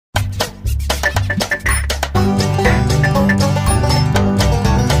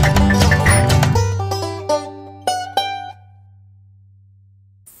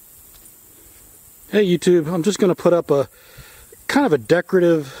Hey YouTube, I'm just going to put up a kind of a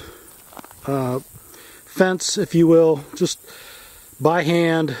decorative fence, if you will, just by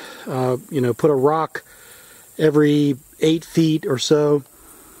hand. Put a rock every 8 feet or so,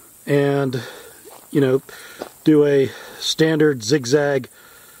 and do a standard zigzag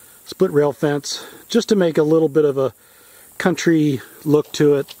split rail fence just to make a little bit of a country look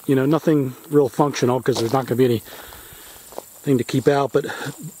to it. Nothing real functional because there's not going to be anything to keep out, but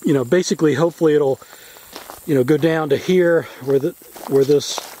basically hopefully it'll go down to here where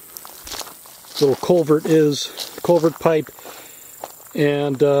this little culvert is, culvert pipe,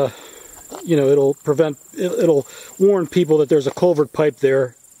 and it'll warn people that there's a culvert pipe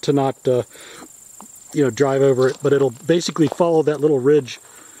there to not drive over it, but it'll basically follow that little ridge.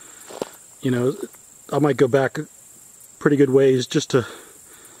 I might go back pretty good ways just to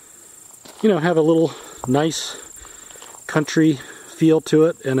have a little nice country feel to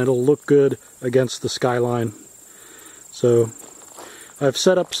it, and it'll look good against the skyline. So I've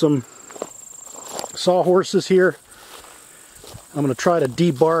set up some sawhorses here. I'm going to try to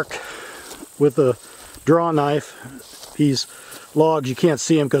debark with a draw knife these logs. You can't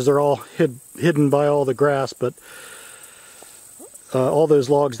see them because they're all hidden by all the grass, but all those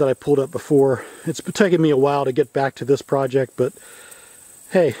logs that I pulled up before. It's been taking me a while to get back to this project, but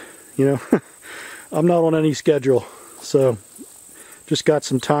hey, I'm not on any schedule, so just got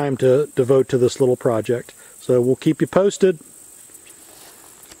some time to devote to this little project. So we'll keep you posted.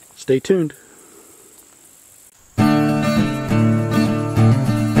 Stay tuned.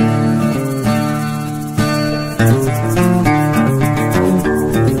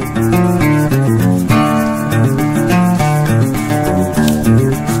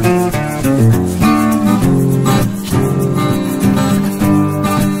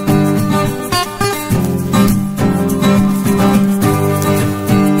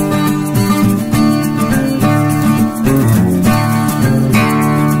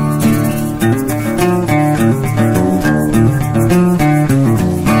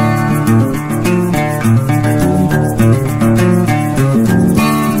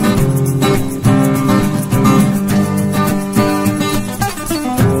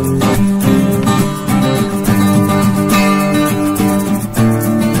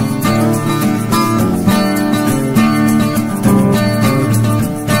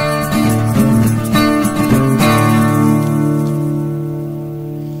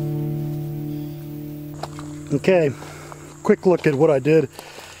 Okay, quick look at what I did.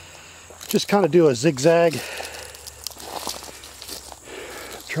 Just kind of do a zigzag.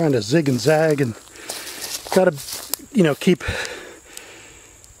 Trying to zig and zag, and gotta, keep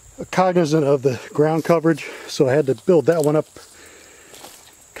cognizant of the ground coverage. So I had to build that one up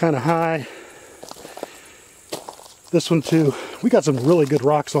kind of high. This one too. We got some really good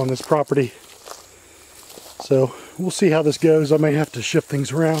rocks on this property. So we'll see how this goes. I may have to shift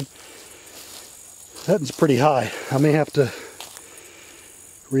things around. That's pretty high. I may have to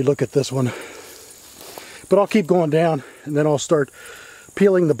relook at this one. But I'll keep going down, and then I'll start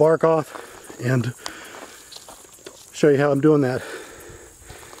peeling the bark off and show you how I'm doing that.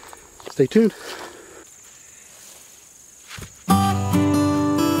 Stay tuned.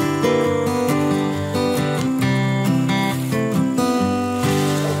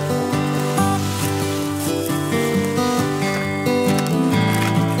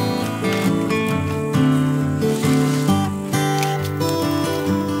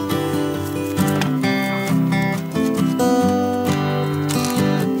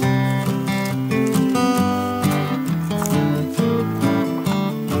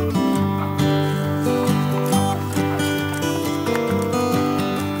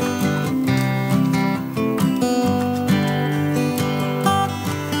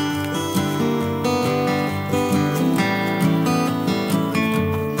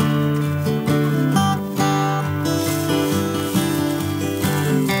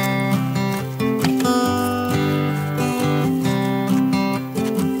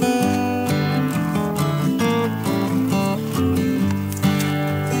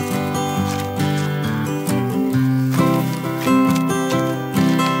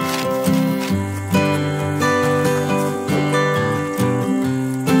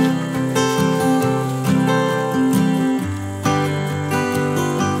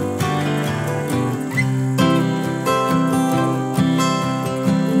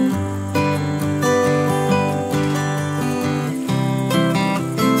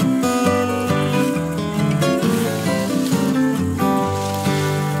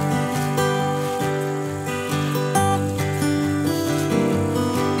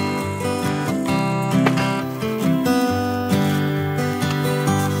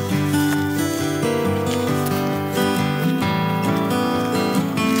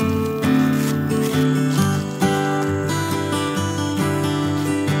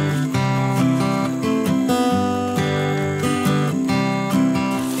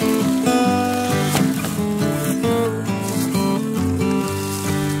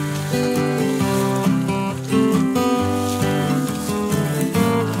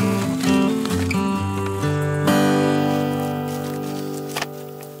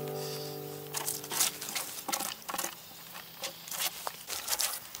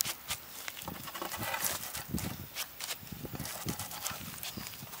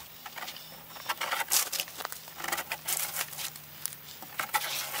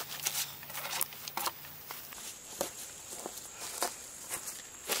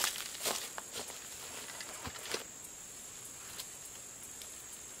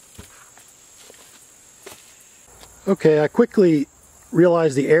 Okay, I quickly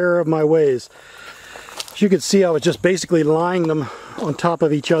realized the error of my ways. As you can see, I was just basically lying them on top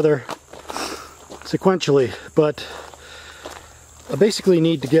of each other sequentially, but I basically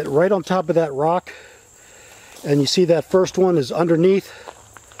need to get right on top of that rock, and you see that first one is underneath,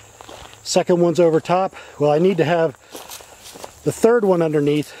 second one's over top. Well, I need to have the third one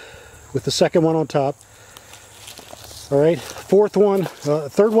underneath with the second one on top. All right, fourth one,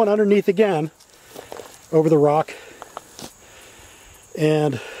 third one underneath again over the rock,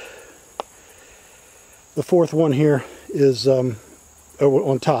 and the fourth one here is on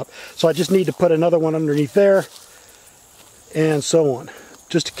top. So I just need to put another one underneath there, and so on,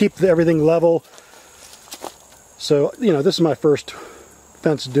 just to keep everything level. So, you know, this is my first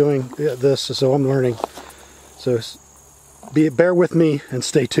fence doing this, so I'm learning. So bear with me and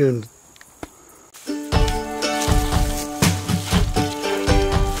stay tuned.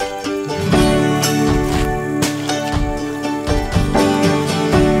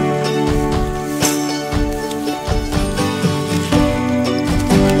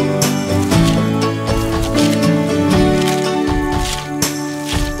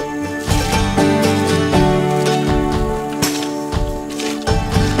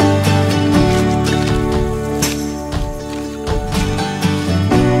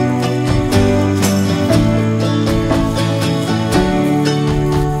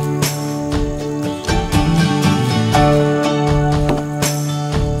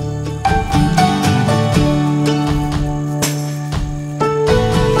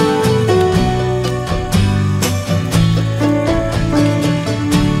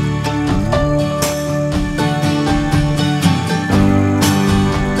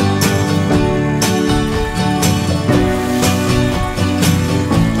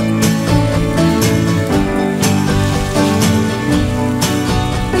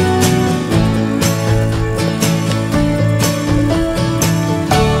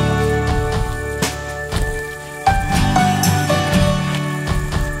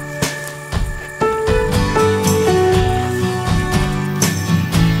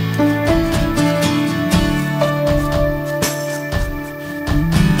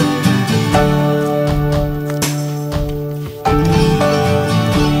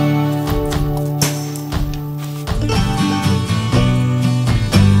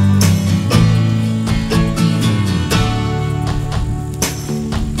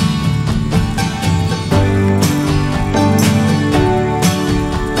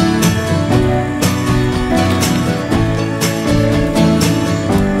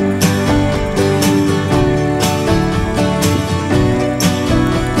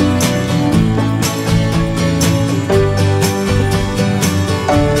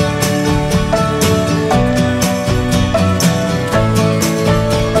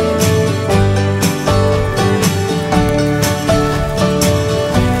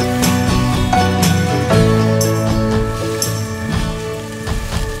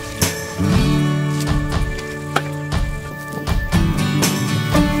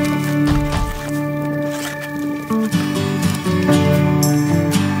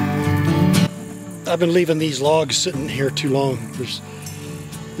 I've been leaving these logs sitting here too long.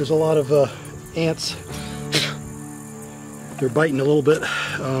 There's a lot of ants. They're biting a little bit,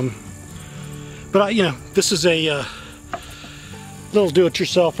 but you know, this is a little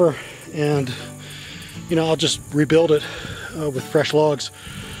do-it-yourselfer, and you know, I'll just rebuild it with fresh logs.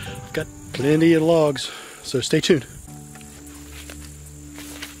 I've got plenty of logs, so stay tuned.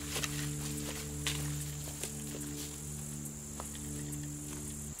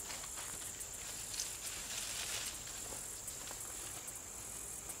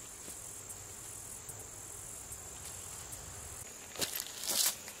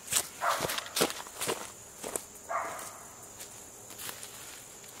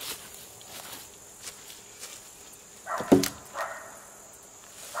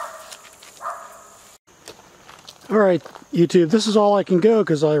 Alright, YouTube, this is all I can go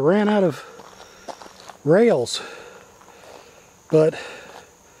because I ran out of rails. But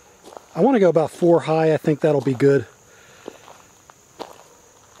I want to go about 4 high. I think that'll be good.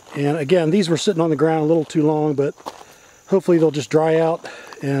 And again, these were sitting on the ground a little too long, but hopefully they'll just dry out.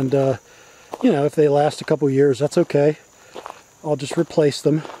 And, you know, if they last a couple years, that's okay. I'll just replace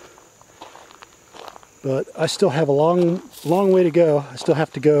them. But I still have a long way to go. I still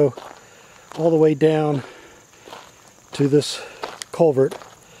have to go all the way down to this culvert,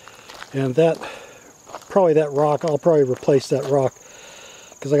 and that rock, I'll probably replace that rock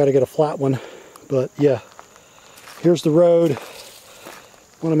because I got to get a flat one. But yeah, here's the road.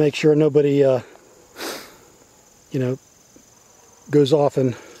 Want to make sure nobody you know, goes off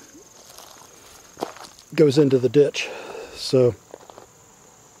and goes into the ditch. So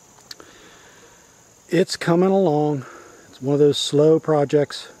it's coming along. It's one of those slow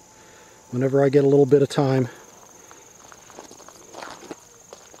projects. Whenever I get a little bit of time,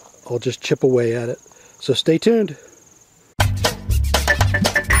 I'll just chip away at it. So stay tuned.